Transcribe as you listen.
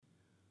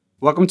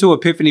Welcome to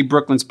Epiphany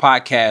Brooklyn's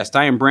podcast.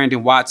 I am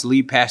Brandon Watts,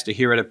 lead pastor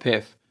here at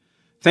Epiph.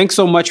 Thanks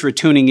so much for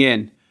tuning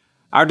in.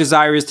 Our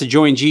desire is to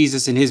join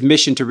Jesus in his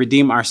mission to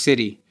redeem our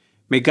city.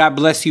 May God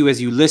bless you as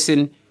you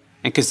listen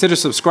and consider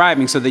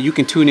subscribing so that you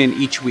can tune in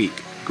each week.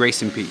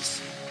 Grace and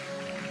peace.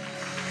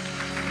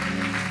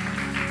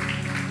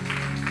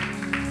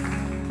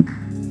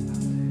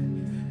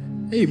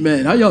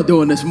 Amen. How y'all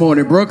doing this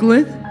morning,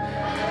 Brooklyn?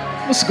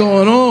 What's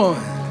going on?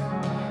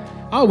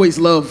 I always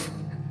love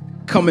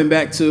coming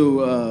back to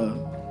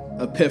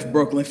Epiph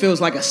Brooklyn. It feels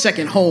like a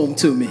second home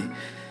to me.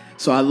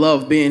 So I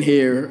love being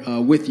here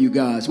with you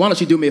guys. Why don't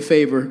you do me a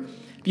favor?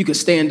 If you could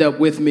stand up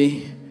with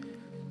me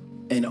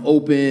and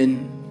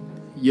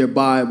open your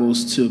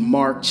Bibles to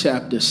Mark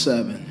chapter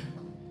 7.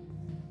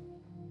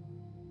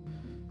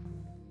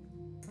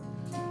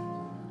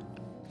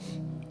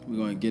 We're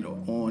going to get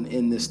on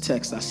in this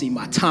text. I see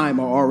my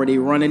timer already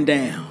running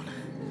down.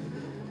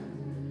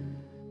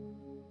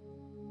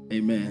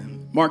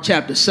 Amen. Mark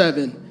chapter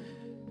 7.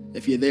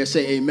 If you're there,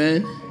 say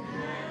amen.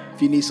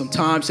 If you need some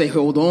time, say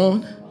hold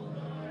on.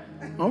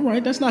 All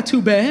right, that's not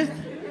too bad.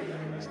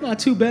 It's not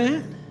too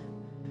bad.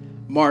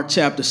 Mark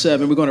chapter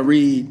 7, we're going to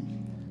read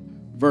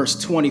verse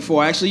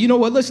 24. Actually, you know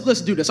what?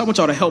 Let's do this. I want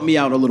y'all to help me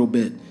out a little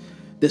bit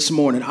this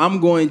morning. I'm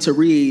going to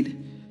read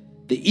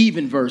the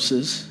even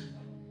verses.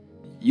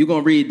 You're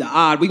going to read the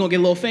odd. We're going to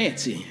get a little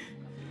fancy.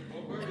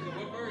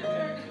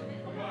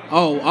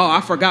 Oh,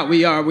 I forgot I'm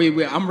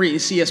reading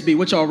CSB.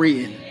 What y'all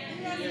reading?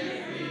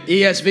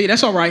 ESV.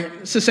 That's all right.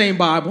 It's the same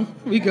Bible.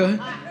 We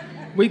good.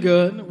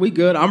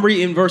 I'm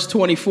reading verse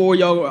 24.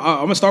 Y'all, I'm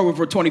going to start with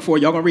verse 24.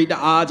 Y'all going to read the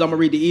odds. I'm going to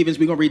read the evens.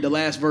 We're going to read the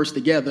last verse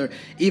together,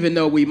 even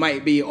though we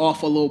might be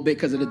off a little bit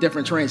because of the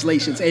different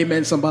translations.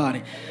 Amen,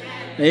 somebody.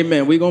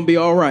 Amen. We're going to be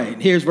all right.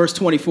 Here's verse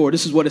 24.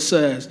 This is what it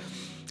says.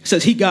 It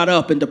says, he got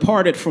up and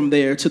departed from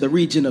there to the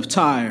region of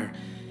Tyre,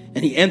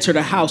 and he entered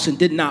a house and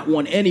did not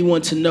want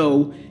anyone to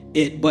know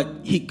it, but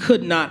he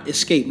could not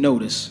escape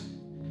notice.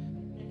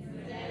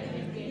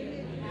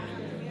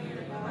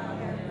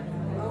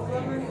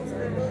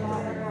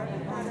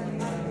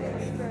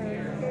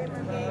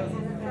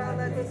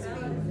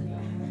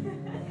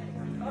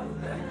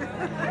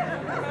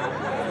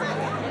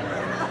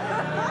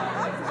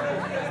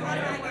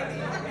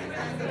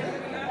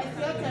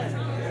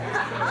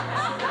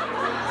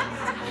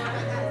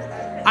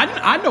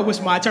 I know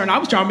it's my turn. I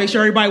was trying to make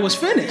sure everybody was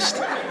finished.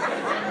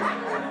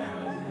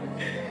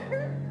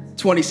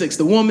 26,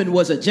 the woman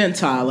was a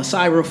Gentile, a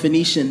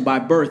Syrophoenician by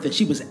birth, and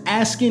she was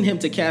asking him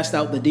to cast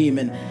out the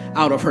demon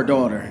out of her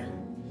daughter.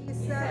 He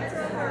said to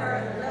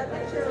her, let the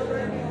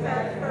children be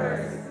fed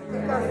first,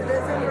 because it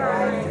isn't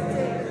right to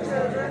take the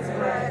children's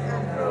bread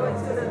and throw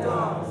it to the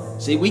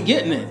dogs. See, we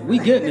getting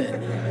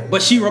it.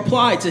 But she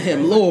replied to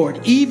him,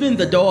 Lord, even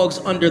the dogs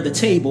under the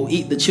table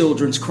eat the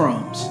children's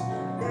crumbs.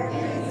 Then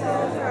he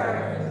told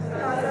her,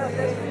 because of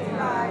this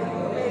reply,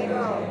 you may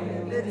go.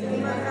 The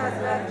demon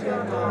has left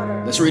your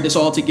daughter. Let's read this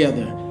all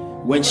together.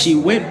 When she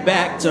went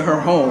back to her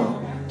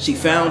home, she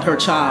found her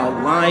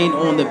child lying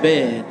on the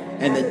bed,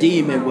 and the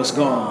demon was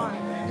gone.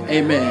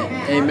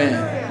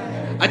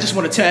 Amen. I just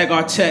want to tag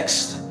our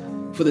text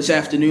for this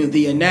afternoon,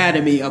 the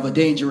anatomy of a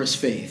dangerous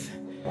faith.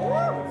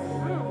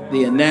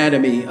 The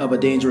anatomy of a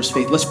dangerous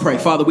faith. Let's pray.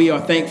 Father, we are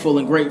thankful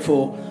and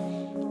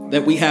grateful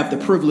that we have the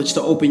privilege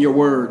to open your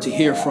word, to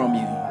hear from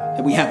you,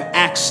 that we have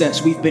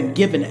access. We've been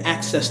given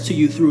access to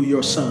you through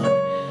your son.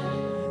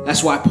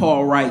 That's why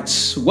Paul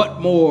writes,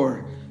 what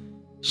more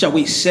shall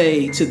we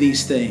say to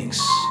these things?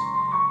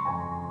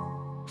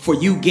 For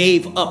you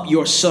gave up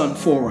your son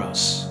for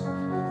us.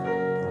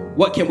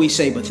 What can we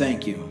say but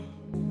thank you?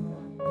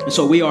 And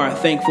so we are a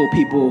thankful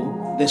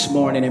people this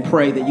morning and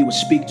pray that you would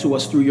speak to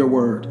us through your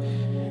word.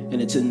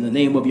 And it's in the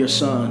name of your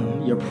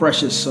son, your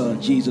precious son,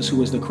 Jesus,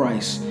 who is the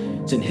Christ.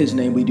 It's in his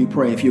name we do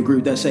pray. If you agree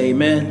with that, say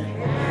amen.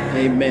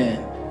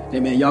 Amen.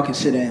 Amen. Y'all can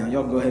sit down.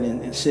 Y'all can go ahead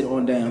and sit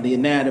on down. The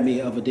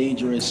anatomy of a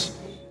dangerous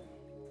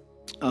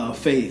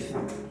faith.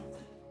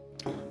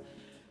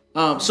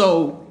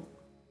 So,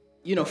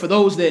 you know, for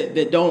those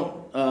that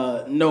don't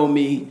know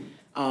me,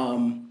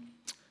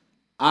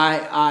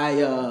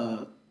 I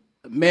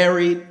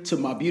married to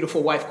my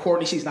beautiful wife,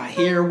 Courtney. She's not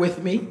here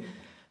with me.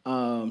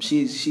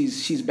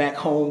 She's back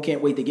home.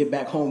 Can't wait to get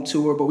back home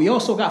to her. But we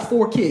also got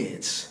 4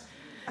 kids.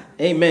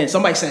 Amen.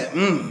 Somebody said,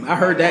 I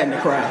heard that in the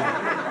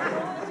crowd.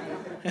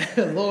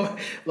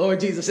 Lord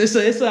Jesus.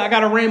 I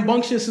got a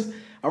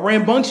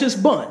rambunctious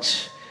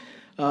bunch.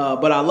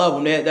 But I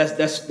love them.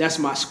 That's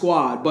my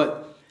squad.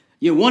 But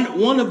yeah,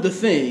 one of the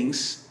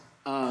things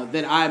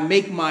that I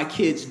make my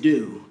kids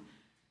do,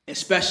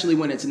 especially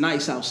when it's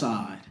nice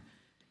outside,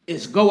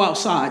 is go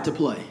outside to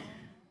play.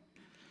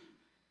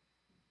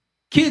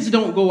 Kids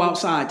don't go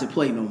outside to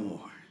play no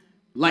more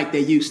like they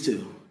used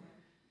to.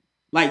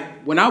 Like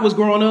when I was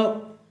growing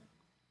up,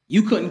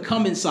 you couldn't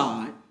come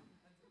inside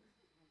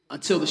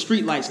until the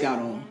street lights got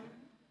on.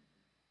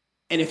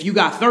 And if you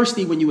got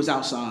thirsty when you was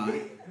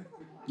outside,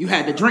 you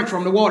had to drink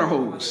from the water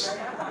hose.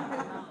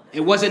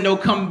 It wasn't no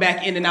coming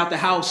back in and out the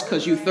house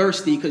because you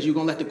thirsty, because you're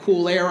going to let the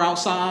cool air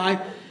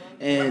outside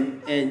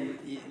And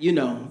you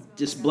know,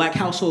 just black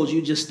households,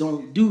 you just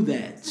don't do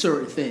that,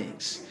 certain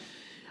things.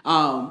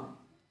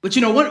 But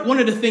you know, one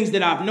of the things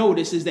that I've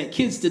noticed is that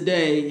kids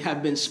today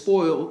have been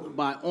spoiled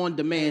by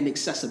on-demand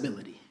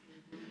accessibility.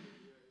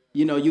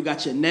 You know, you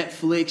got your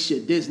Netflix,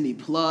 your Disney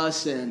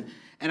Plus, and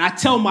I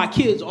tell my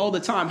kids all the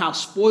time how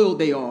spoiled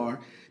they are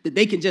that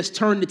they can just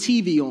turn the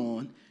TV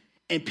on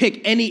and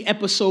pick any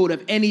episode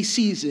of any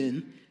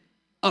season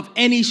of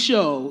any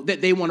show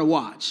that they want to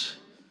watch.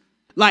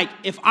 Like,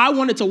 if I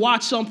wanted to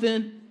watch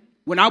something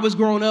when I was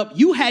growing up,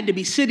 you had to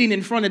be sitting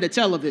in front of the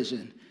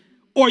television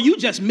or you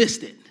just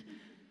missed it.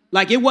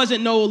 Like, it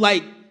wasn't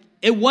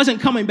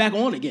coming back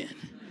on again.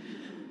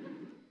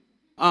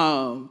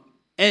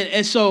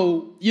 And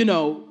so, you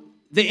know,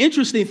 the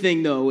interesting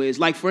thing, though, is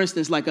like, for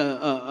instance, like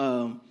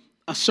a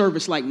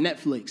service like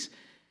Netflix,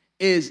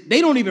 is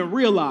they don't even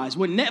realize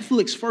when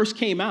Netflix first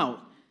came out,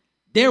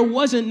 there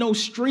wasn't no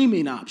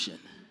streaming option.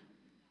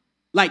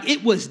 Like,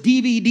 it was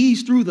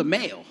DVDs through the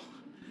mail,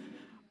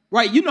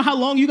 right? You know how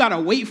long you got to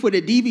wait for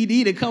the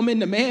DVD to come in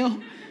the mail?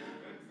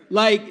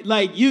 Like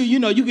you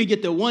know, you could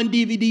get the 1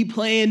 DVD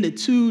playing, the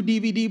 2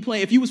 DVD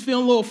playing. If you was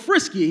feeling a little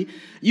frisky,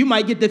 you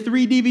might get the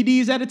 3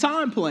 DVDs at a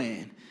time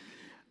playing.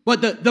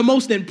 But the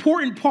most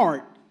important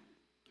part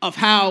of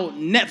how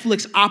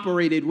Netflix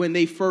operated when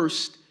they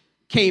first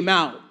came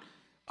out,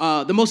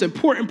 the most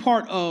important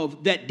part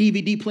of that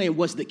DVD playing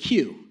was the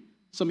queue.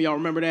 Some of y'all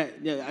remember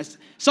that? Yeah,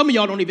 some of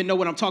y'all don't even know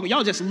what I'm talking about.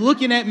 Y'all just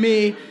looking at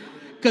me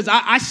because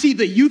I see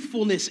the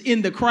youthfulness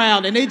in the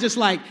crowd, and they just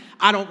like,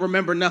 I don't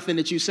remember nothing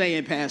that you're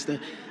saying, Pastor.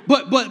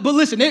 But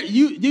listen,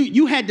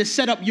 you had to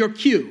set up your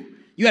queue.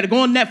 You had to go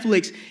on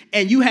Netflix,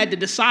 and you had to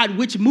decide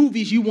which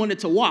movies you wanted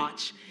to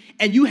watch,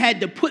 and you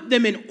had to put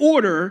them in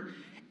order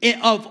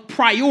of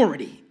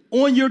priority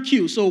on your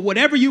queue. So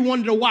whatever you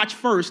wanted to watch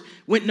first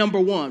went number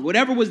 1.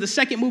 Whatever was the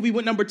second movie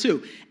went number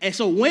 2. And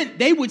so when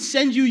they would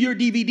send you your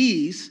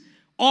DVDs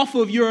off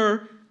of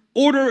your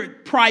order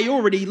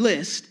priority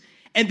list,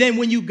 and then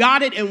when you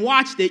got it and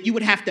watched it, you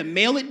would have to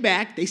mail it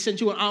back. They sent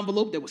you an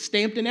envelope that was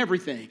stamped and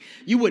everything.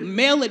 You would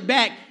mail it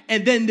back,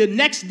 and then the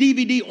next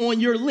DVD on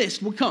your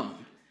list would come,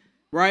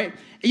 right?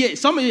 Yeah,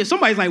 somebody's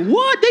like,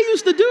 what? They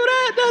used to do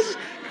that? That's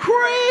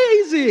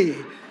crazy.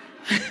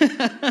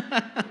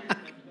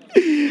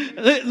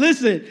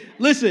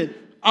 Listen.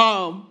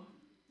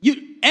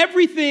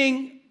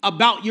 Everything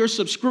about your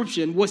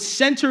subscription was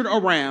centered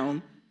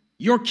around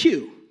your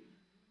queue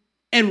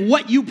and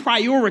what you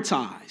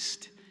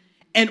prioritized.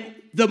 And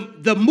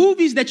the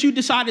movies that you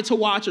decided to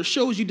watch or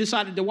shows you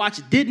decided to watch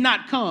did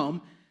not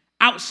come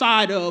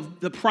outside of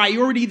the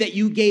priority that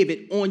you gave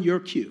it on your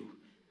queue,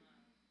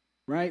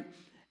 right?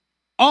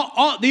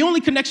 The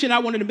only connection I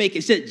wanted to make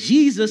is that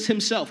Jesus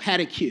himself had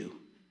a queue.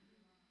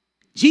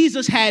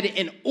 Jesus had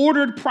an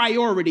ordered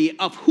priority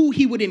of who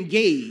he would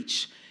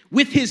engage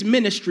with his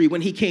ministry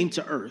when he came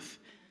to earth.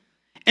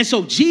 And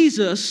so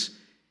Jesus,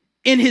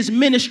 in his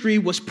ministry,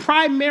 was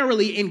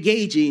primarily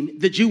engaging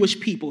the Jewish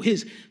people,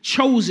 his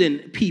chosen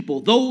people,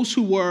 those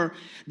who were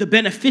the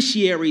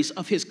beneficiaries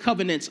of his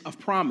covenants of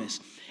promise.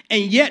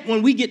 And yet,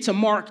 when we get to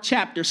Mark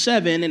chapter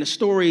 7 in a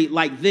story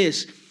like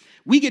this,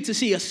 we get to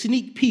see a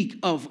sneak peek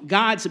of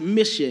God's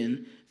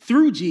mission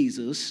through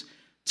Jesus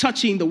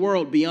touching the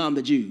world beyond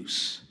the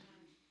Jews.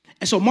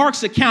 And so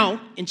Mark's account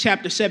in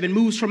chapter 7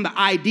 moves from the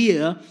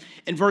idea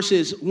in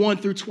verses 1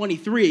 through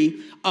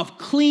 23 of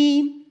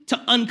clean to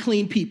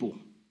unclean people.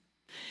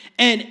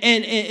 And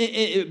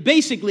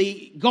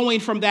basically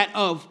going from that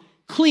of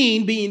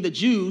clean being the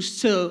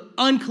Jews to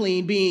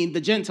unclean being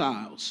the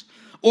Gentiles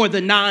or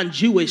the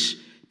non-Jewish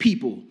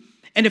people.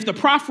 And if the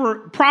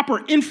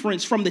proper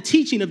inference from the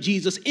teaching of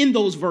Jesus in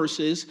those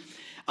verses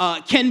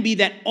can be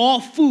that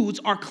all foods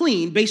are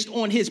clean based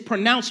on his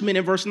pronouncement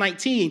in verse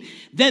 19,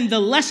 then the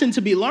lesson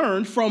to be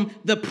learned from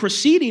the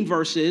preceding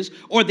verses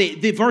or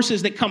the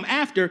verses that come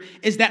after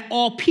is that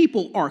all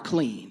people are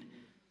clean.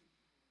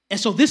 And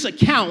so this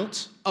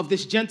account of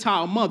this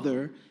Gentile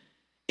mother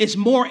is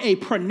more a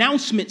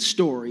pronouncement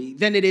story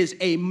than it is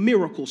a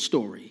miracle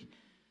story,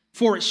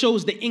 for it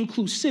shows the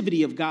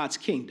inclusivity of God's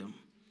kingdom.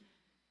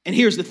 And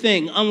here's the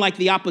thing, unlike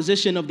the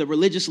opposition of the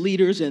religious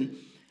leaders and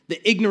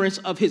the ignorance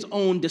of his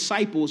own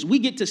disciples, we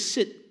get to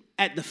sit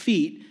at the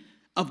feet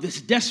of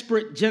this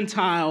desperate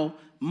Gentile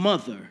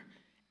mother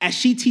as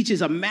she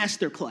teaches a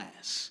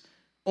masterclass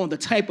on the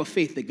type of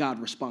faith that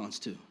God responds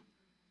to.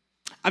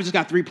 I've just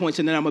got 3 points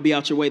and then I'm going to be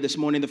out your way this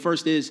morning. The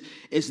first is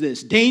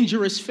this: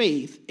 dangerous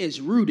faith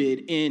is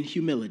rooted in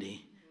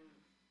humility.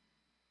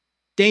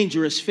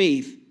 Dangerous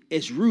faith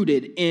is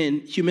rooted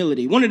in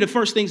humility. One of the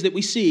first things that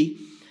we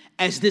see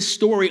as this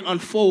story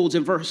unfolds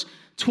in verse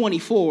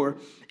 24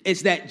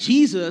 is that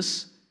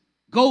Jesus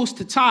goes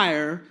to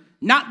Tyre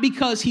not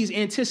because he's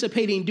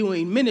anticipating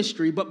doing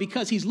ministry, but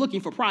because he's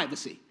looking for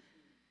privacy.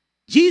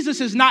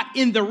 Jesus is not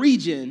in the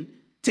region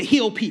to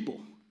heal people.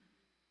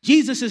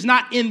 Jesus is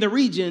not in the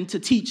region to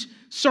teach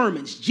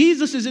sermons.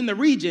 Jesus is in the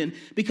region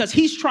because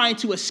he's trying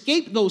to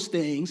escape those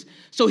things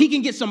so he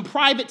can get some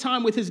private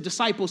time with his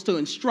disciples to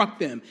instruct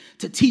them,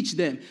 to teach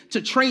them,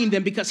 to train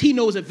them, because he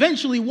knows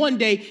eventually one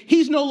day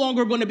he's no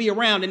longer going to be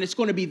around and it's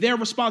going to be their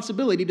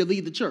responsibility to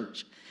lead the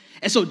church.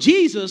 And so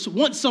Jesus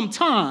wants some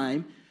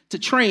time to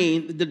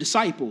train the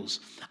disciples.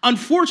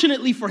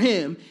 Unfortunately for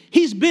him,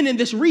 he's been in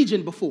this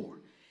region before.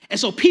 And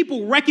so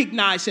people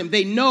recognize him.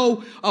 They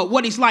know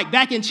what he's like.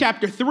 Back in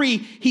chapter 3,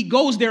 he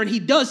goes there and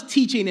he does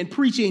teaching and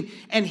preaching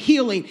and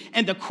healing.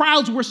 And the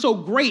crowds were so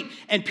great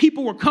and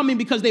people were coming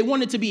because they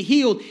wanted to be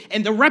healed.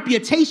 And the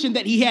reputation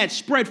that he had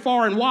spread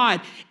far and wide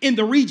in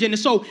the region. And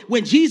so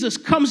when Jesus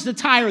comes to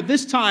Tyre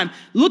this time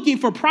looking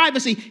for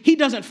privacy, he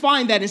doesn't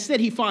find that. Instead,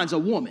 he finds a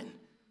woman.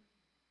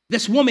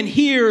 This woman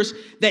hears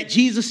that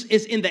Jesus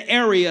is in the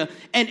area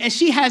and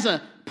she has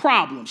a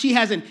problem. She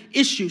has an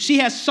issue. She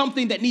has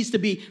something that needs to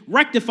be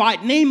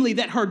rectified, namely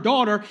that her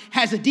daughter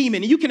has a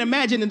demon. And you can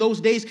imagine in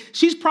those days,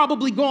 she's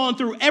probably gone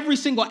through every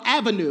single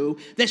avenue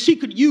that she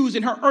could use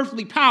in her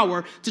earthly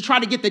power to try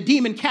to get the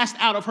demon cast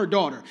out of her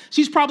daughter.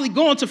 She's probably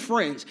gone to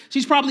friends.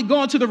 She's probably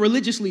gone to the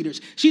religious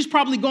leaders. She's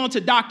probably gone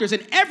to doctors.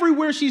 And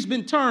everywhere she's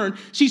been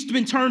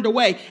turned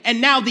away. And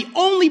now the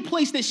only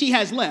place that she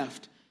has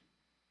left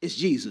is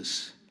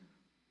Jesus.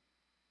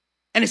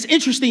 And it's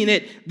interesting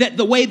that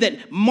the way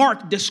that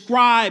Mark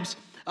describes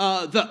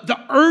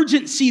the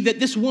urgency that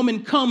this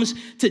woman comes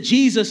to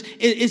Jesus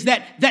is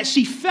that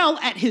she fell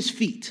at his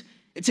feet.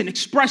 It's an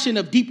expression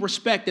of deep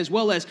respect as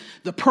well as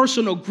the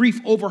personal grief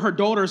over her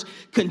daughter's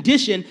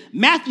condition.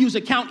 Matthew's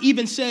account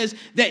even says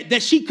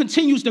that she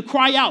continues to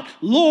cry out,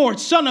 "Lord,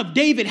 Son of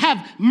David,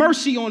 have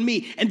mercy on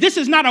me." And this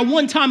is not a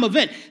one-time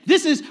event.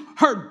 This is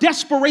her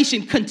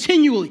desperation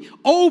continually,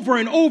 over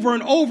and over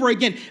and over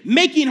again,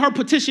 making her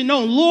petition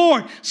known.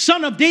 "Lord,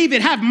 Son of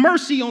David, have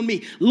mercy on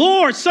me.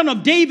 Lord, Son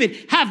of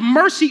David, have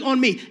mercy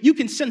on me." You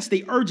can sense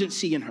the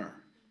urgency in her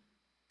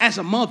as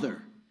a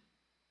mother,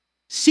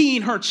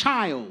 seeing her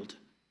child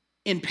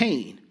in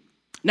pain.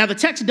 Now, the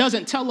text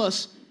doesn't tell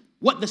us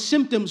what the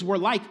symptoms were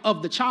like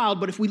of the child,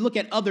 but if we look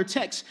at other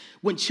texts,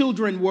 when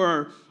children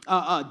were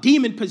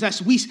demon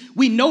possessed,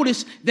 we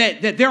notice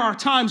that there are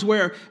times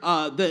where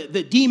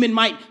the demon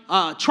might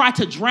try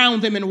to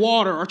drown them in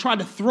water or try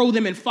to throw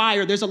them in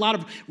fire. There's a lot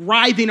of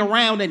writhing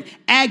around and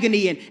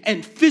agony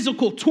and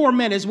physical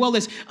torment as well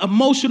as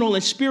emotional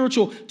and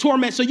spiritual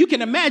torment. So you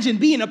can imagine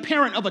being a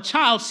parent of a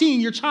child, seeing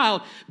your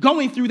child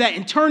going through that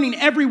and turning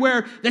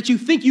everywhere that you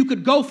think you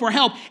could go for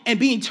help and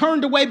being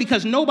turned away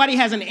because nobody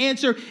has an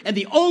answer and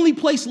the only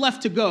place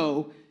left to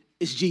go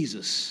is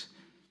Jesus.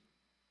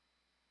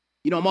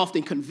 You know, I'm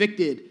often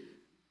convicted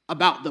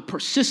about the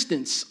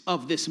persistence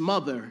of this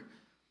mother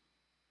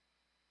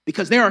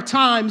because there are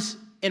times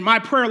in my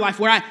prayer life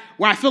where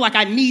I feel like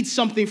I need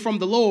something from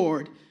the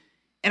Lord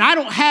and I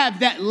don't have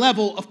that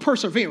level of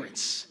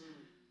perseverance.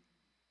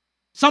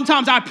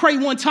 Sometimes I pray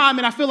one time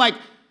and I feel like,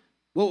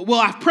 well,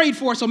 I've prayed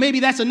for it, so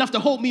maybe that's enough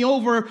to hold me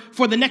over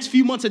for the next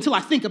few months until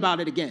I think about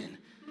it again.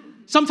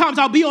 Sometimes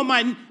I'll be on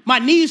my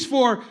knees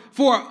for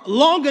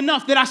long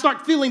enough that I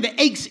start feeling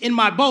the aches in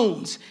my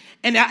bones.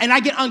 And I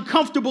get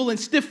uncomfortable and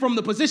stiff from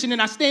the position,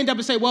 and I stand up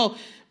and say, well,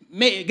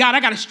 God, I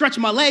got to stretch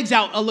my legs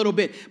out a little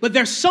bit. But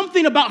there's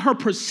something about her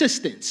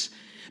persistence.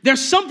 There's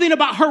something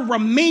about her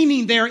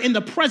remaining there in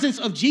the presence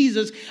of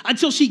Jesus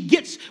until she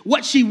gets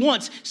what she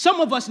wants. Some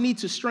of us need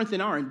to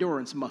strengthen our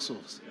endurance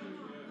muscles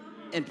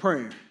in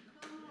prayer.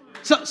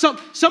 So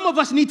some of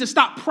us need to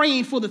stop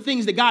praying for the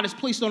things that God has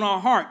placed on our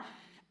heart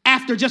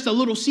after just a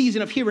little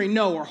season of hearing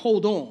no or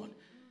hold on.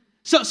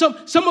 So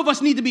some of us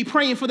need to be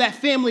praying for that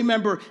family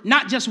member,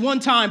 not just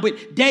one time,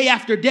 but day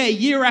after day,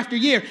 year after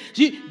year.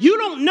 You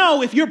don't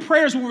know if your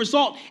prayers will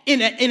result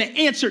in an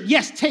answered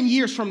yes 10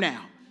 years from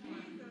now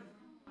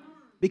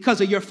because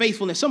of your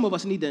faithfulness. Some of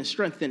us need to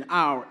strengthen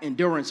our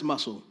endurance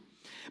muscle.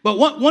 But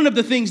one of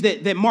the things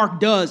that Mark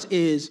does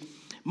is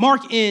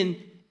Mark in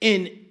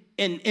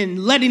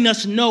letting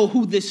us know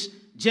who this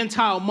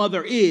Gentile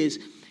mother is,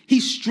 he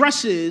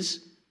stresses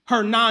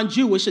her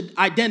non-Jewish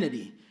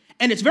identity.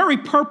 And it's very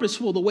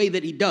purposeful the way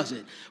that he does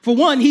it. For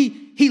one,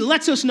 he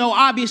lets us know,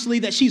 obviously,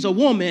 that she's a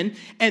woman,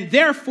 and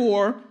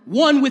therefore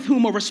one with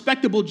whom a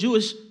respectable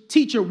Jewish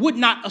teacher would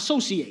not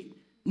associate,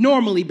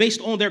 normally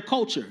based on their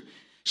culture.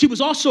 She was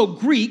also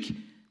Greek,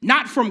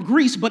 not from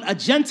Greece, but a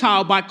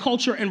Gentile by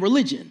culture and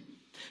religion.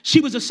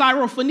 She was a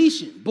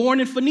Syrophoenician,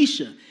 born in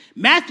Phoenicia.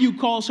 Matthew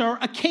calls her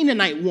a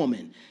Canaanite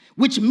woman,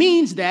 which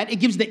means that it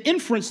gives the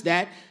inference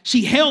that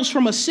she hails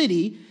from a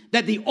city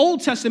that the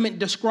Old Testament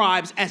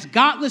describes as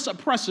godless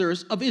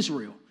oppressors of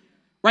Israel,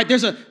 right?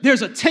 There's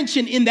a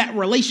tension in that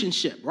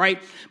relationship,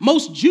 right?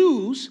 Most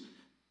Jews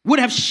would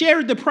have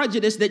shared the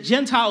prejudice that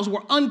Gentiles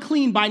were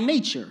unclean by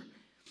nature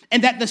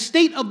and that the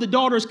state of the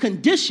daughter's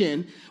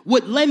condition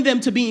would lend them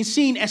to being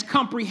seen as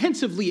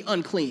comprehensively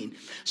unclean.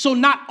 So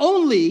not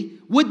only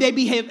would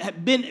they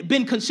have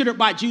been considered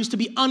by Jews to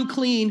be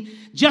unclean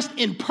just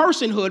in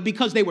personhood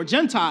because they were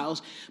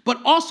Gentiles, but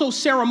also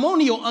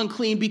ceremonial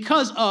unclean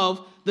because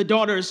of the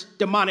daughter's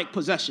demonic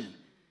possession.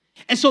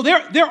 And so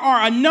there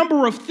are a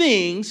number of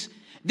things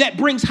that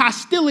brings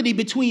hostility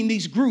between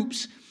these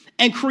groups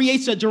and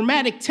creates a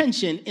dramatic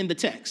tension in the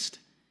text.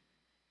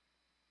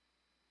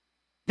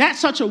 That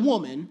such a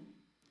woman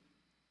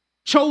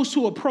chose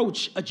to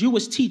approach a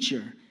Jewish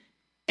teacher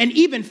and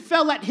even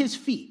fell at his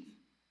feet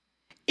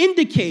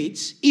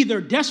indicates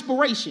either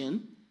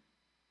desperation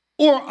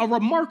or a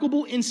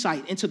remarkable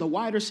insight into the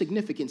wider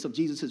significance of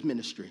Jesus'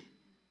 ministry.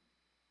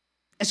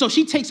 And so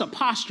she takes a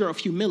posture of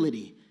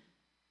humility,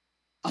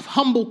 of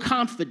humble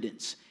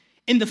confidence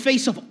in the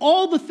face of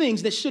all the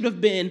things that should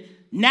have been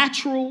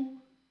natural,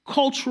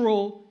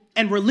 cultural,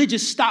 and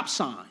religious stop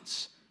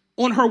signs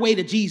on her way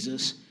to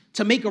Jesus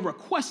to make a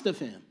request of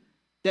him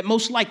that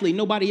most likely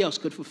nobody else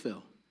could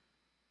fulfill.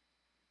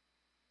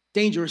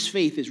 Dangerous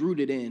faith is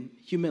rooted in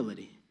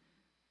humility.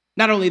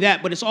 Not only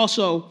that, but it's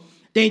also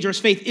dangerous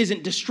faith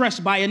isn't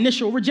distressed by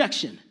initial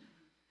rejection.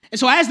 And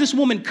so as this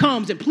woman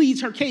comes and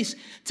pleads her case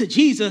to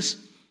Jesus,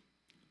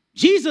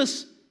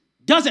 Jesus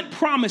doesn't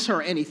promise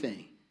her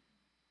anything.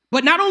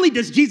 But not only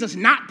does Jesus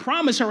not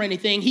promise her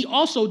anything, he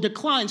also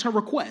declines her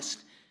request.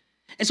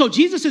 And so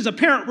Jesus'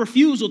 apparent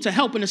refusal to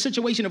help in a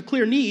situation of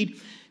clear need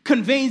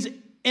conveys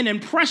an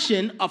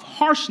impression of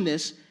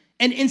harshness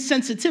and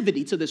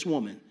insensitivity to this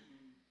woman.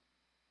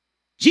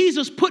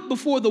 Jesus put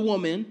before the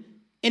woman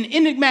an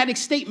enigmatic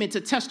statement to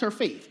test her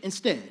faith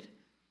instead.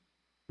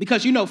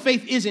 Because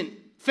faith isn't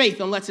faith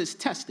unless it's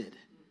tested.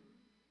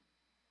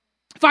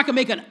 If I could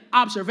make an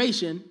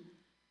observation,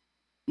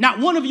 not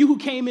one of you who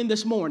came in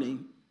this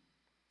morning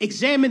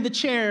examined the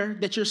chair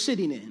that you're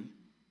sitting in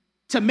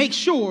to make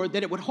sure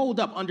that it would hold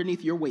up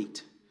underneath your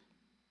weight.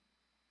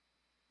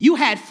 You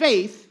had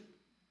faith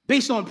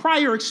based on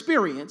prior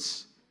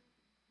experience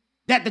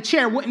that the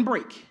chair wouldn't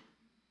break.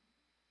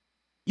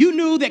 You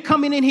knew that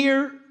coming in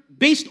here,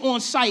 based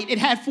on sight, it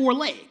had 4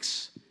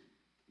 legs.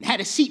 It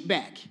had a seat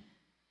back.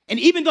 And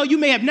even though you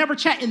may have never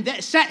sat in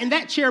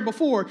that chair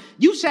before,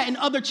 you sat in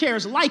other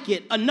chairs like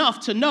it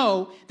enough to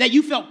know that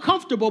you felt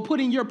comfortable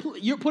putting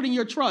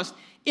your trust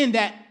in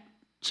that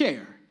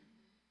chair.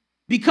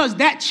 Because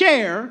that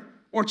chair,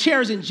 or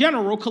chairs in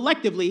general,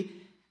 collectively,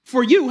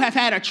 for you have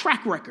had a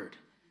track record.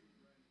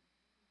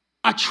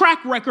 A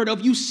track record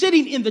of you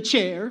sitting in the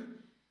chair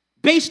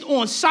based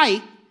on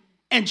sight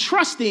and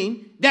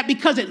trusting that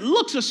because it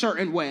looks a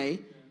certain way,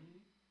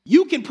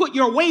 you can put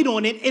your weight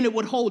on it and it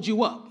would hold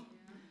you up.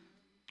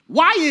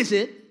 Why is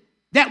it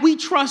that we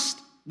trust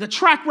the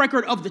track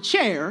record of the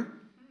chair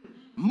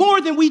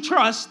more than we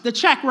trust the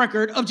track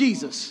record of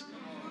Jesus?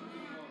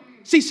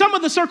 See, some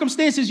of the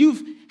circumstances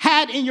you've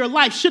had in your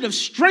life should have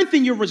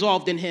strengthened your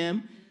resolve in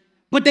him,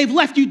 but they've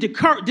left you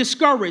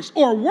discouraged,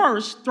 or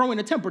worse, throwing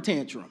a temper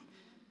tantrum.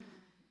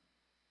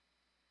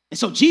 And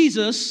so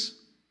Jesus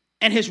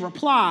and his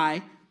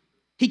reply,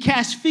 he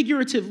casts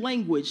figurative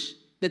language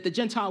that the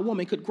Gentile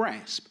woman could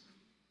grasp.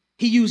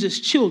 He uses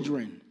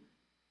children,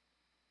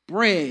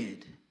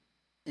 bread,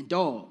 and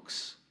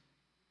dogs.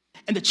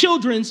 And the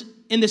children's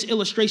in this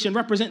illustration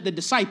represent the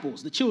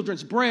disciples. The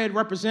children's bread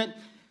represent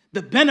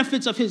the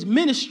benefits of his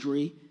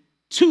ministry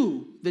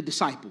to the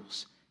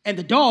disciples. And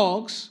the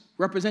dogs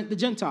represent the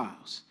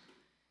Gentiles.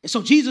 And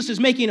so Jesus is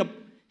making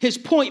his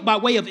point by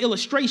way of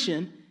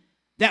illustration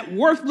that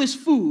worthless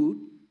food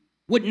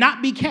would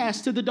not be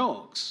cast to the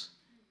dogs.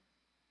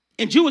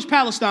 In Jewish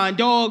Palestine,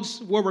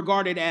 dogs were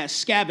regarded as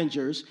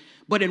scavengers,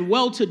 but in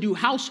well-to-do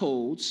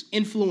households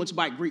influenced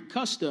by Greek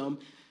custom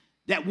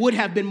that would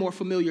have been more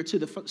familiar to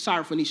the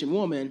Syrophoenician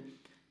woman,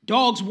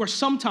 dogs were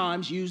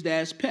sometimes used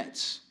as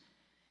pets.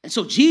 And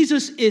so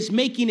Jesus is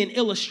making an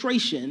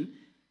illustration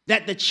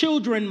that the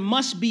children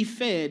must be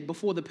fed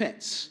before the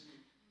pets.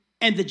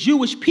 And the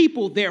Jewish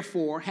people,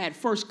 therefore, had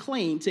first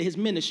claim to his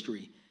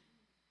ministry,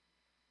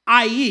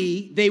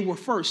 i.e., they were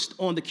first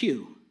on the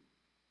queue.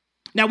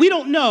 Now, we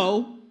don't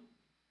know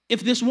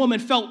if this woman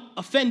felt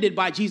offended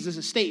by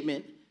Jesus'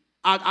 statement.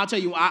 I'll tell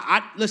you,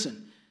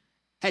 listen,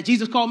 had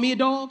Jesus called me a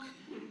dog?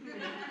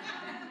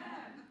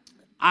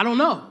 I don't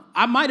know.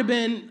 I might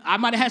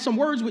have had some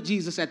words with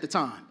Jesus at the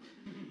time.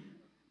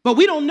 But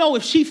we don't know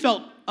if she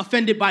felt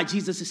offended by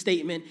Jesus'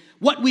 statement.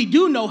 What we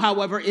do know,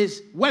 however,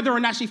 is whether or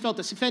not she felt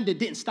offended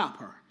didn't stop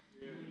her.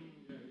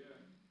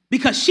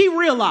 Because she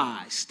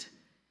realized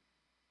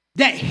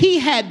that he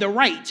had the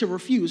right to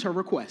refuse her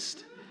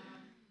request.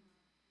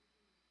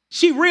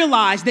 She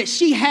realized that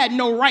she had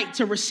no right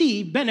to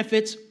receive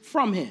benefits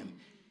from him.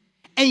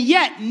 And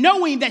yet,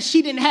 knowing that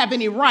she didn't have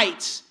any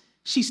rights,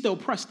 she still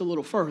pressed a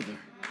little further.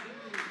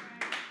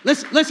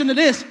 Listen to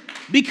this.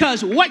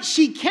 Because what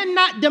she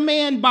cannot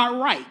demand by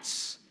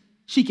rights,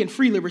 she can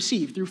freely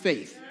receive through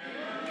faith.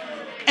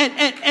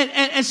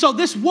 And so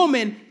this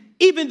woman,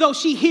 even though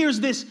she hears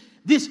this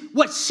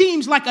what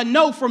seems like a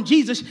no from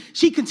Jesus,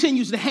 she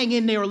continues to hang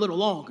in there a little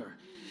longer.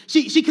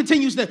 She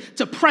continues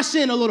to press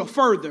in a little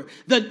further.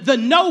 The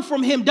no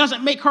from him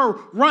doesn't make her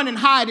run and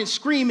hide and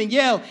scream and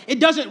yell. It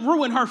doesn't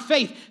ruin her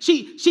faith.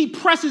 She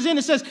presses in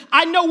and says,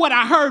 I know what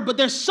I heard, but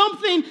there's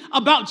something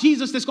about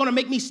Jesus that's going to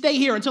make me stay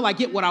here until I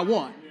get what I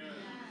want.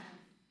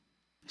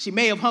 She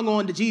may have hung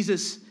on to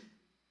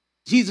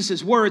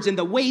Jesus' words in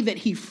the way that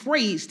he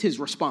phrased his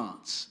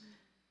response.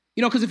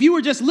 Because if you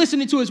were just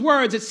listening to his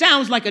words, it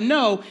sounds like a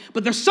no,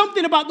 but there's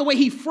something about the way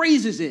he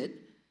phrases it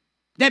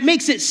that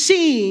makes it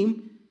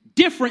seem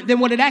different than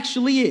what it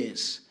actually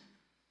is.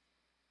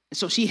 And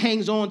so she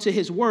hangs on to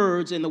his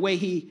words and the way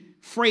he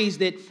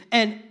phrased it.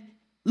 And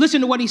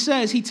listen to what he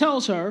says. He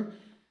tells her,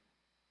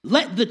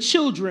 let the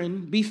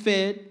children be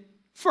fed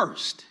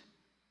first.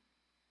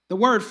 The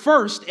word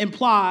first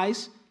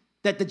implies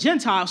that the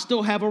Gentiles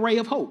still have a ray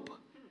of hope.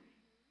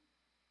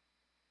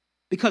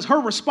 Because her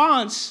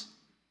response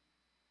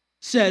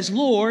says,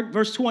 Lord,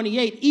 verse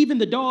 28, even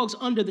the dogs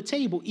under the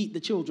table eat the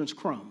children's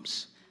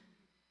crumbs.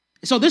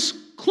 So this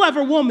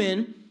clever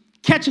woman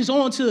catches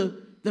on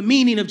to the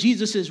meaning of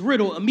Jesus'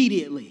 riddle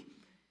immediately.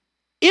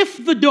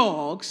 If the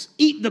dogs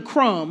eat the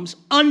crumbs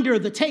under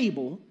the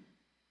table,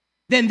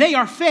 then they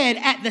are fed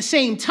at the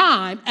same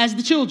time as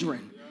the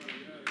children.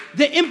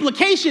 The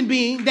implication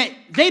being that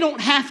they don't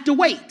have to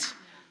wait.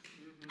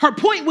 Her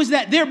point was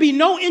that there be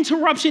no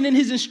interruption in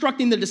his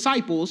instructing the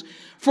disciples,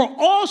 for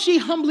all she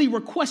humbly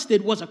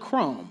requested was a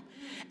crumb,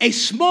 a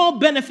small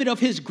benefit of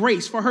his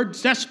grace for her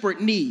desperate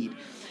need.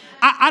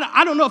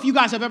 I don't know if you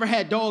guys have ever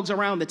had dogs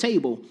around the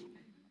table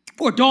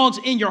or dogs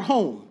in your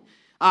home.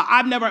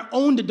 I've never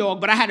owned a dog,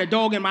 but I had a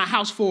dog in my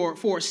house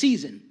for a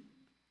season.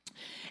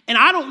 And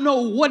I don't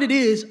know what it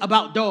is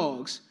about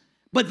dogs,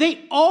 but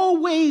they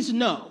always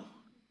know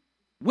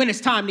when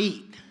it's time to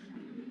eat.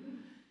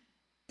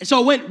 And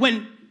so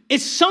when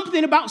it's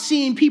something about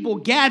seeing people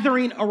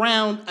gathering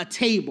around a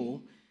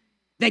table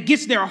that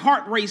gets their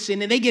heart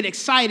racing and they get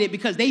excited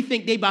because they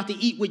think they about to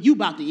eat what you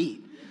about to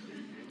eat.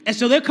 And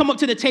so they'll come up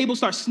to the table,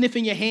 start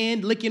sniffing your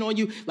hand, licking on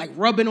you, like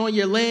rubbing on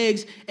your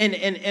legs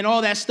and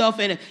all that stuff.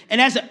 And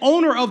as the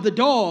owner of the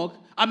dog,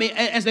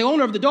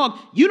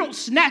 you don't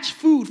snatch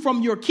food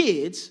from your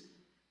kids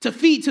to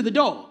feed to the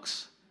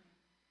dogs,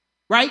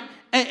 right?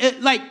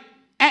 Like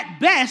at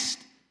best,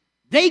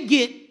 they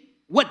get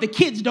what the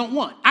kids don't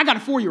want. I got a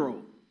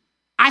 4-year-old.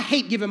 I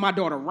hate giving my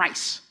daughter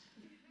rice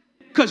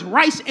because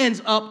rice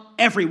ends up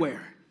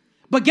everywhere.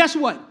 But guess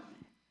what?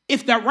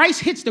 If that rice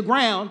hits the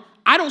ground,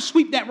 I don't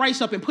sweep that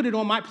rice up and put it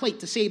on my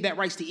plate to save that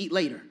rice to eat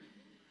later.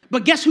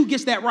 But guess who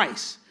gets that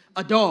rice?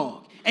 A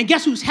dog. And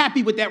guess who's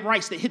happy with that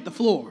rice that hit the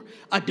floor?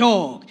 A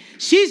dog.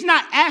 She's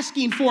not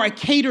asking for a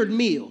catered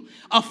meal,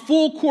 a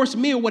full course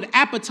meal with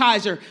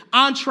appetizer,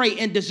 entree,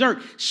 and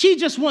dessert. She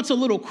just wants a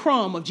little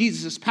crumb of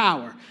Jesus'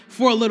 power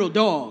for a little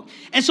dog.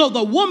 And so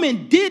the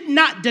woman did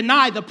not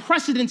deny the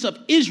precedence of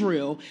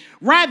Israel.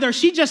 Rather,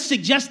 she just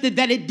suggested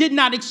that it did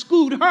not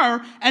exclude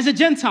her as a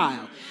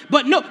Gentile.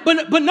 But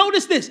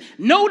notice this.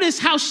 Notice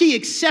how she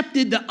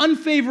accepted the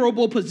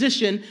unfavorable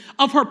position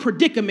of her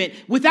predicament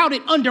without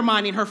it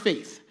undermining her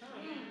faith.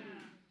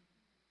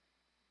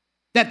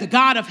 That the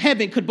God of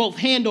heaven could both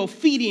handle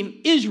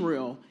feeding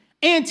Israel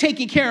and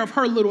taking care of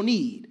her little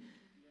need.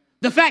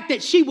 The fact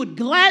that she would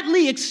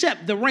gladly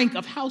accept the rank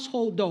of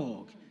household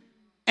dog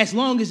as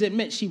long as it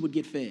meant she would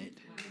get fed.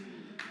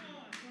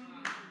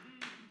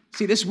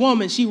 See, this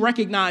woman, she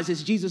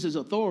recognizes Jesus'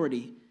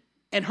 authority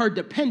and her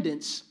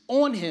dependence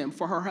on him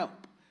for her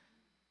help.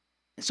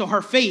 And so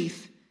her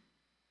faith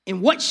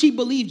in what she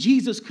believed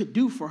Jesus could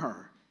do for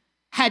her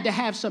had to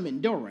have some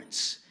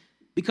endurance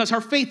because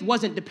her faith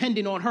wasn't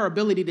depending on her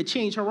ability to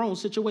change her own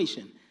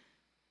situation.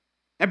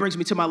 That brings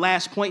me to my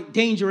last point.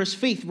 Dangerous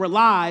faith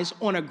relies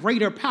on a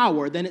greater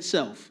power than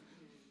itself.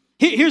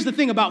 Here's the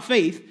thing about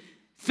faith.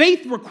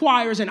 Faith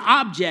requires an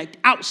object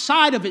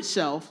outside of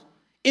itself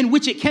in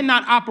which it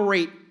cannot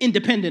operate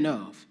independent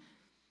of.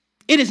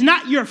 It is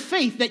not your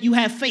faith that you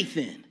have faith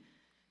in.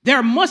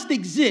 There must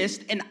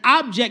exist an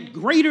object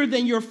greater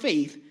than your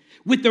faith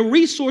with the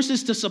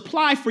resources to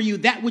supply for you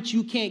that which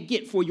you can't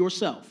get for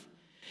yourself,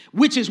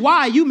 which is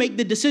why you make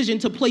the decision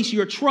to place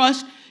your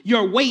trust,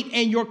 your weight,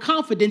 and your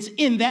confidence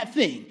in that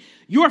thing.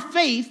 Your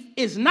faith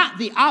is not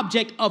the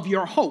object of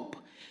your hope.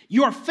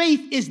 Your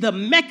faith is the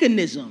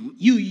mechanism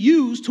you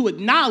use to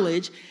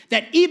acknowledge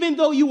that even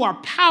though you are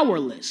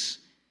powerless,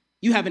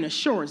 you have an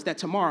assurance that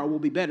tomorrow will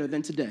be better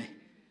than today.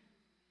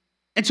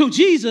 And to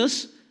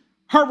Jesus,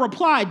 her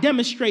reply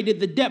demonstrated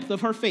the depth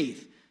of her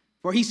faith.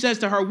 For he says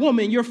to her,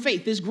 woman, your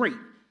faith is great.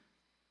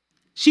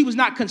 She was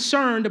not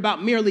concerned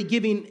about merely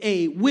giving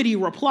a witty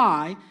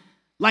reply.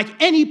 Like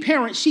any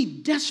parent, she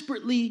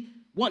desperately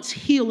wants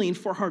healing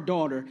for her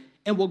daughter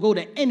and will go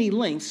to any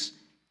lengths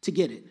to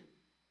get it.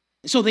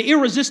 So the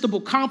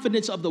irresistible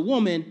confidence of the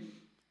woman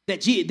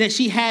that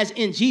she has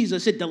in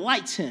Jesus, it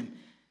delights him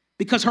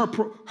because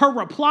her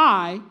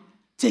reply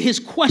to his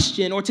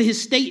question or to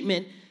his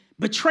statement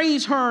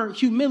betrays her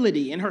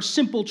humility and her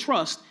simple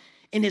trust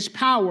in his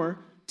power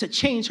to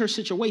change her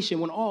situation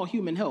when all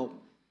human help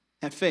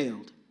had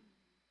failed.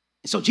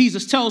 And so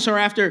Jesus tells her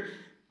after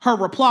her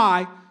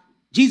reply,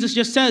 Jesus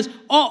just says,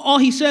 all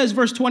he says,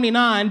 verse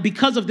 29,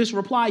 because of this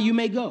reply, you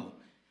may go.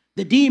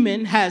 The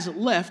demon has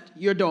left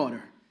your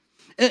daughter.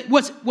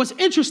 What's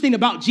interesting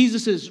about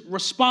Jesus'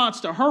 response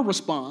to her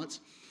response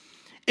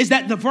is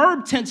that the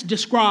verb tense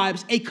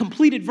describes a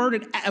completed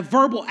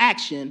verbal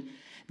action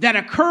that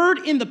occurred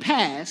in the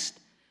past,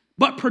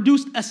 but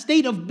produced a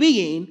state of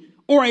being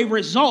or a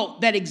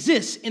result that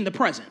exists in the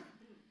present.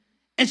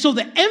 And so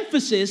the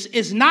emphasis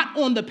is not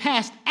on the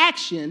past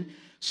action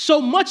so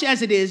much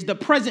as it is the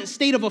present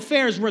state of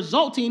affairs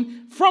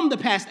resulting from the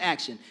past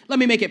action. Let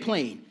me make it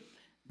plain.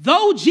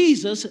 Though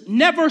Jesus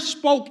never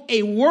spoke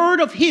a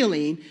word of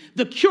healing,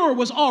 the cure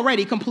was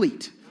already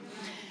complete.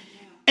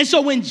 And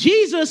so when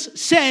Jesus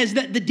says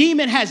that the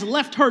demon has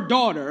left her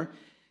daughter,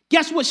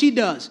 guess what she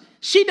does?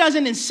 She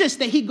doesn't insist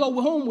that he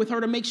go home with her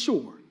to make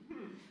sure.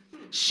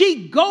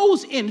 She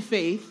goes in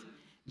faith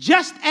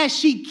just as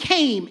she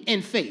came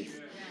in faith.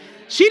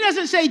 She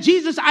doesn't say,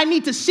 Jesus, I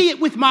need to see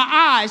it with my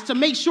eyes to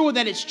make sure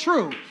that it's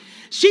true.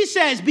 She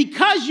says,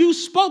 because you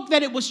spoke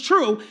that it was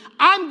true,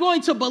 I'm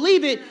going to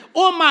believe it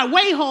on my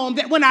way home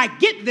that when I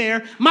get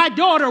there, my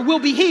daughter will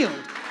be healed.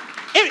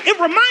 It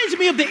reminds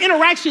me of the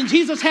interaction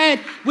Jesus had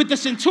with the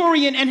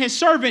centurion and his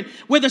servant,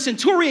 where the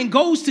centurion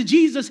goes to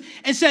Jesus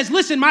and says,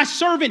 listen, my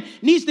servant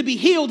needs to be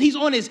healed. He's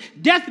on his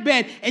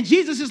deathbed. And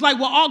Jesus is like,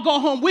 well, I'll go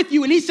home with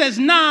you. And he says,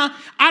 nah,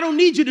 I don't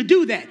need you to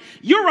do that.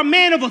 You're a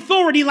man of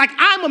authority like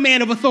I'm a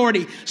man of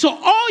authority. So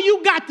all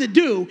you got to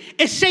do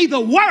is say the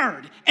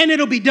word and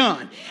it'll be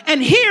done.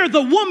 And here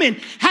the woman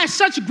has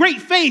such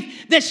great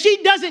faith that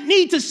she doesn't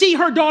need to see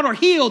her daughter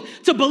healed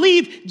to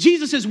believe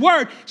Jesus'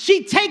 word.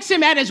 She takes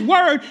him at his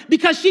word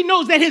because she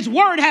knows that his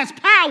word has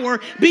power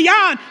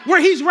beyond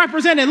where he's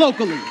represented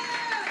locally.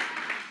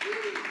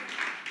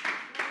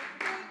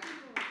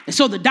 And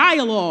so the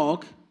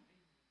dialogue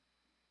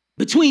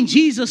between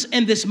Jesus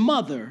and this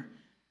mother,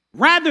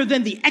 rather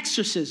than the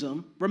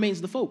exorcism,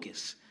 remains the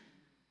focus.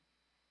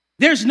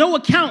 There's no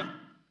account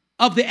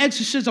of the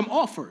exorcism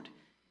offered,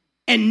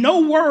 and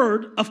no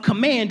word of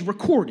command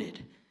recorded.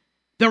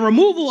 The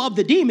removal of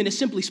the demon is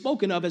simply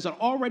spoken of as an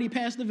already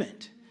past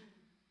event.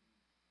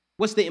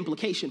 What's the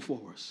implication for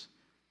us?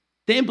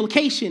 The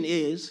implication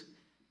is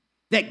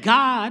that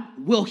God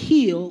will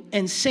heal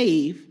and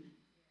save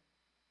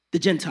the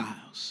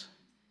Gentiles.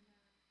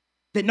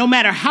 That no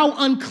matter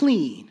how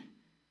unclean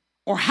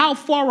or how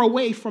far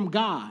away from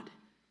God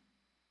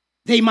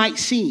they might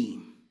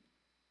seem,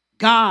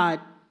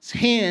 God's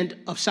hand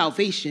of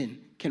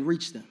salvation can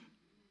reach them.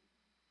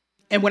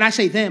 And when I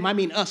say them, I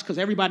mean us, because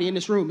everybody in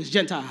this room is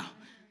Gentile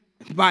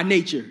by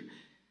nature.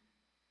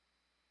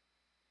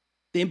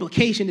 The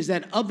implication is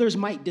that others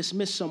might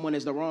dismiss someone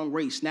as the wrong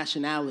race,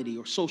 nationality,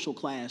 or social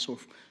class, or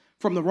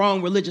from the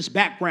wrong religious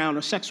background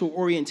or sexual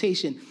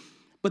orientation.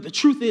 But the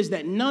truth is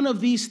that none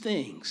of these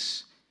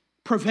things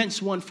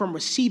prevents one from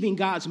receiving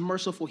God's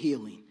merciful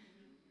healing.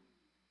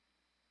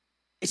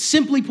 It's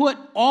simply put,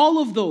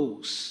 all of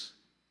those,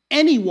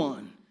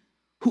 anyone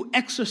who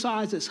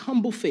exercises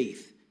humble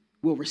faith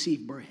will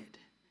receive bread.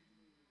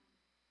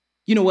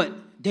 You know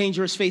what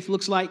dangerous faith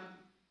looks like?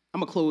 I'm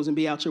going to close and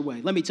be out your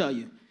way. Let me tell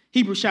you.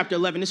 Hebrews chapter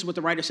 11, this is what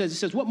the writer says. It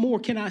says, what more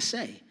can I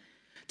say?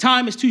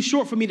 Time is too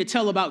short for me to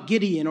tell about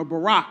Gideon or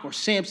Barak or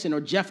Samson or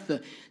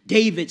Jephthah,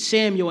 David,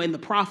 Samuel, and the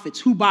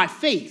prophets who by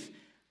faith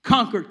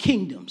conquered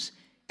kingdoms,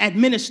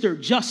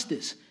 administered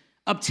justice,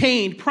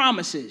 obtained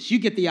promises. You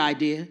get the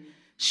idea.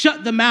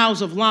 Shut the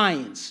mouths of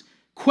lions,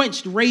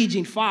 quenched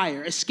raging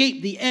fire,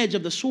 escaped the edge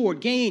of the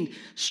sword, gained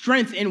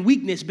strength in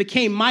weakness,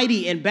 became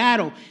mighty in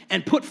battle,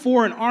 and put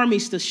foreign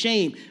armies to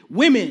shame.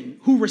 Women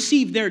who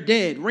received their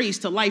dead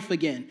raised to life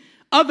again.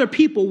 Other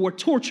people were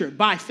tortured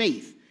by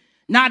faith,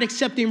 not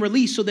accepting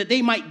release so that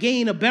they might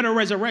gain a better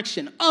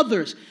resurrection.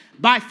 Others,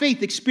 by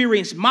faith,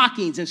 experienced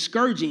mockings and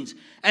scourgings,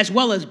 as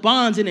well as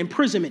bonds and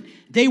imprisonment.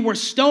 They were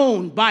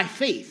stoned by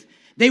faith.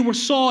 They were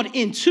sawed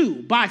in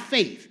two by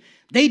faith.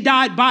 They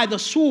died by the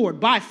sword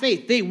by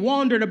faith. They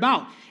wandered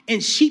about in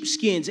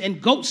sheepskins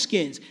and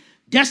goatskins,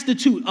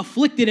 destitute,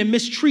 afflicted, and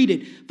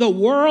mistreated. The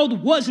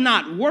world was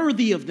not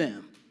worthy of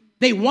them.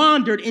 They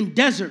wandered in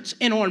deserts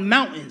and on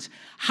mountains,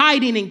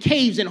 hiding in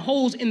caves and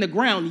holes in the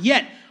ground.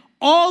 Yet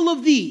all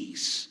of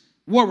these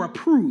were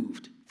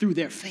approved through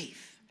their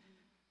faith.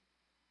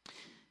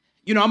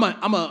 You know,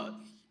 I'm a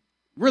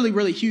really,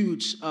 really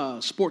huge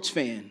sports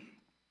fan.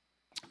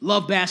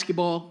 Love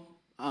basketball.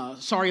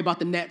 Sorry about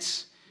the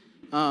Nets.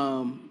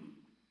 I'm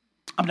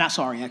not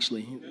sorry,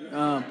 actually.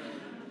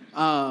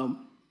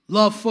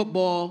 Love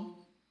football.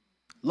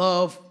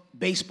 Love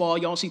baseball.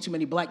 You don't see too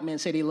many black men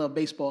say they love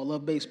baseball.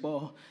 Love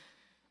baseball.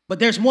 But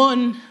there's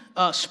one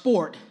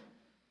sport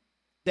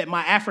that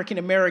my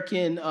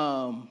African-American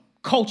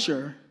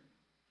culture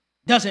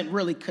doesn't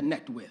really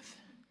connect with,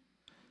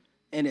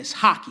 and it's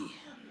hockey.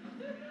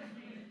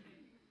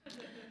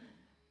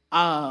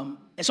 And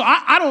so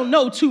I don't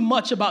know too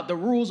much about the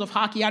rules of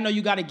hockey. I know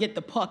you got to get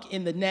the puck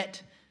in the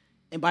net,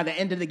 and by the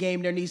end of the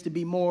game, there needs to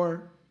be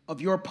more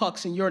of your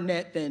pucks in your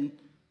net than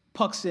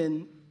pucks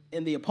in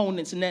the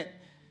opponent's net.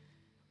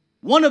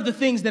 One of the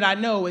things that I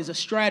know is a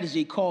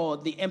strategy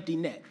called the empty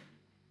net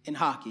in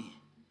hockey.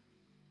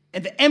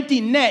 And the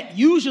empty net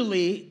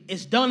usually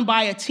is done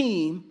by a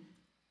team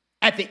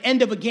at the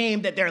end of a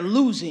game that they're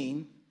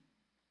losing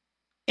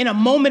in a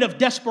moment of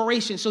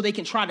desperation so they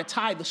can try to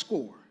tie the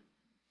score.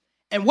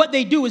 And what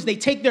they do is they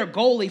take their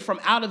goalie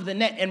from out of the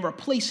net and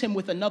replace him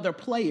with another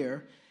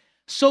player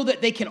so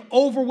that they can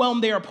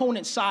overwhelm their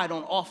opponent's side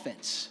on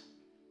offense.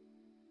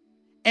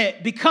 And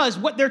because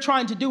what they're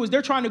trying to do is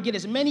they're trying to get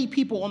as many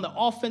people on the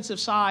offensive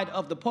side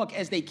of the puck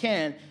as they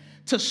can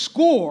to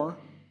score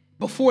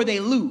before they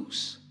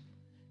lose.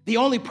 The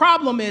only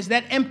problem is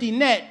that empty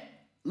net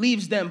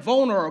leaves them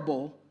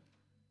vulnerable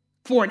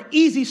for an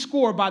easy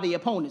score by the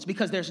opponents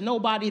because there's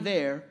nobody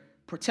there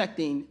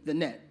protecting the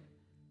net.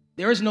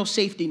 There is no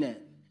safety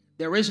net.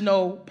 There is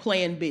no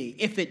plan B.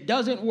 If it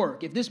doesn't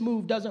work, if this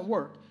move doesn't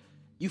work,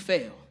 you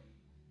fail.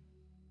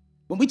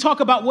 When we talk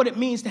about what it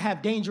means to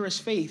have dangerous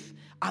faith,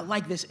 I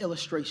like this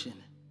illustration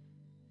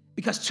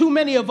because too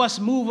many of us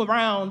move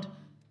around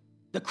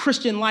the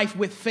Christian life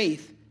with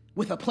faith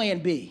with a plan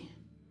B,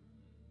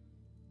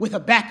 with a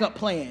backup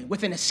plan,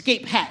 with an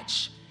escape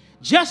hatch,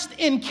 just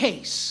in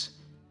case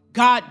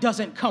God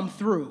doesn't come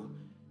through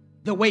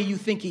the way you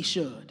think he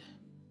should.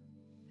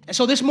 And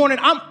so this morning,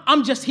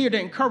 I'm just here to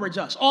encourage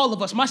us, all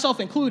of us, myself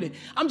included.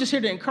 I'm just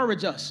here to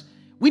encourage us.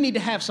 We need to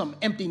have some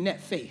empty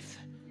net faith.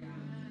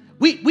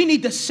 We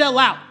need to sell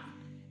out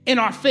in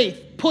our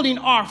faith, putting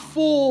our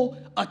full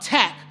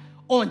attack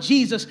on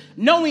Jesus,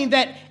 knowing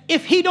that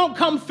if he don't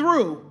come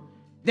through,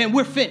 then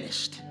we're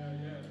finished.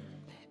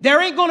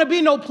 There ain't going to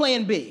be no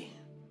plan B.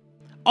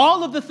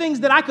 All of the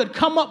things that I could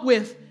come up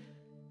with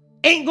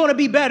ain't going to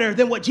be better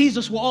than what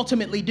Jesus will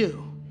ultimately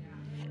do.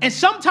 And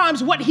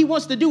sometimes what he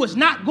wants to do is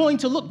not going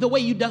to look the way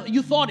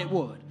you thought it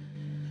would.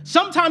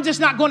 Sometimes it's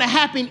not going to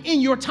happen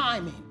in your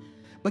timing.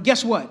 But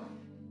guess what?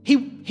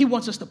 He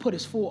wants us to put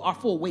our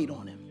full weight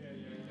on him,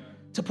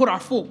 to put our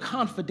full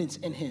confidence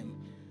in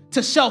him,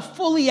 to sell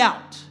fully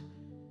out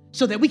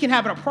so that we can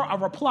have a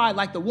reply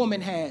like the woman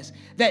has,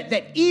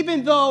 that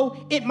even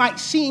though it might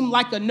seem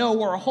like a no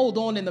or a hold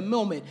on in the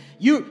moment,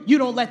 you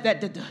don't let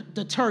that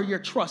deter your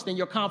trust and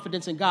your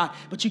confidence in God,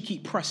 but you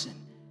keep pressing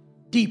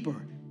deeper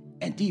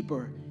and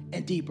deeper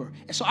and deeper.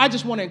 And so I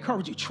just want to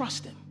encourage you,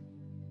 trust him.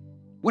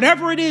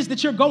 Whatever it is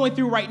that you're going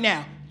through right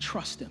now,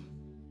 trust him.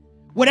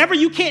 Whatever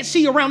you can't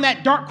see around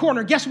that dark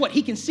corner, guess what?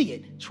 He can see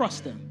it.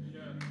 Trust him.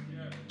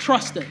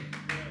 Trust him.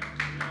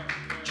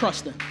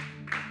 Trust him.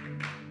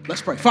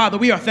 Let's pray. Father,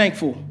 we are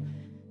thankful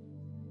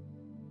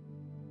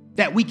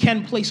that we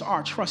can place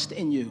our trust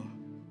in you.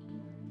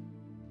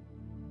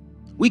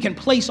 We can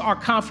place our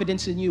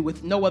confidence in you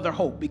with no other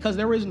hope because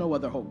there is no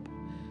other hope.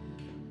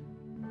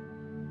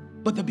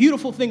 But the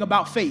beautiful thing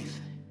about faith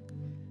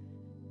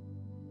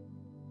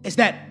is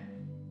that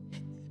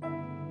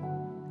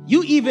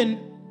you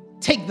even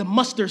take the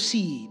mustard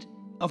seed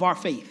of our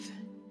faith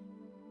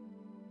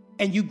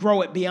and you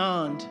grow it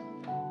beyond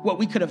what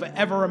we could have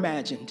ever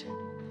imagined.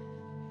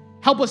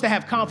 Help us to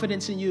have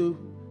confidence in you,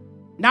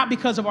 not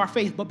because of our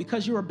faith, but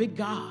because you're a big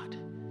God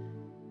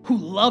who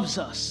loves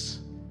us,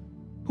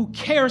 who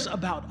cares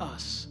about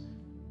us.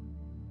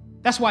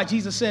 That's why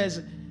Jesus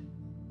says,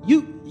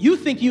 you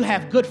think you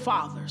have good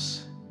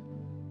fathers,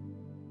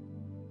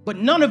 but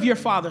none of your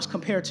fathers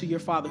compare to your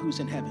Father who's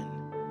in heaven.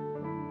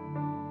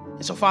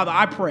 And so, Father,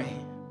 I pray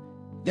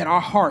that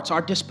our hearts,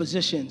 our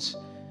dispositions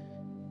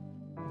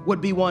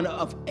would be one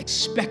of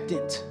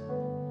expectant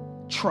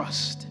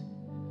trust,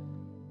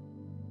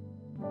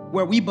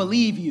 where we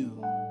believe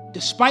you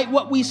despite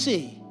what we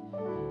see,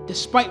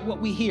 despite what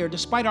we hear,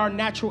 despite our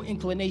natural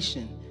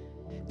inclination,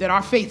 that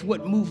our faith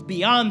would move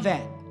beyond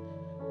that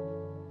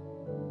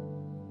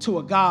to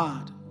a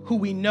God who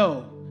we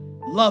know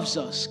loves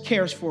us,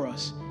 cares for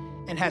us,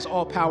 and has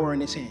all power in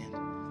his hand.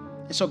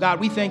 And so, God,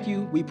 we thank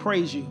you, we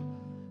praise you,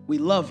 we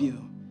love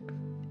you.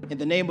 In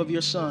the name of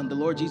your Son, the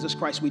Lord Jesus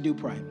Christ, we do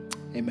pray.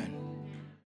 Amen.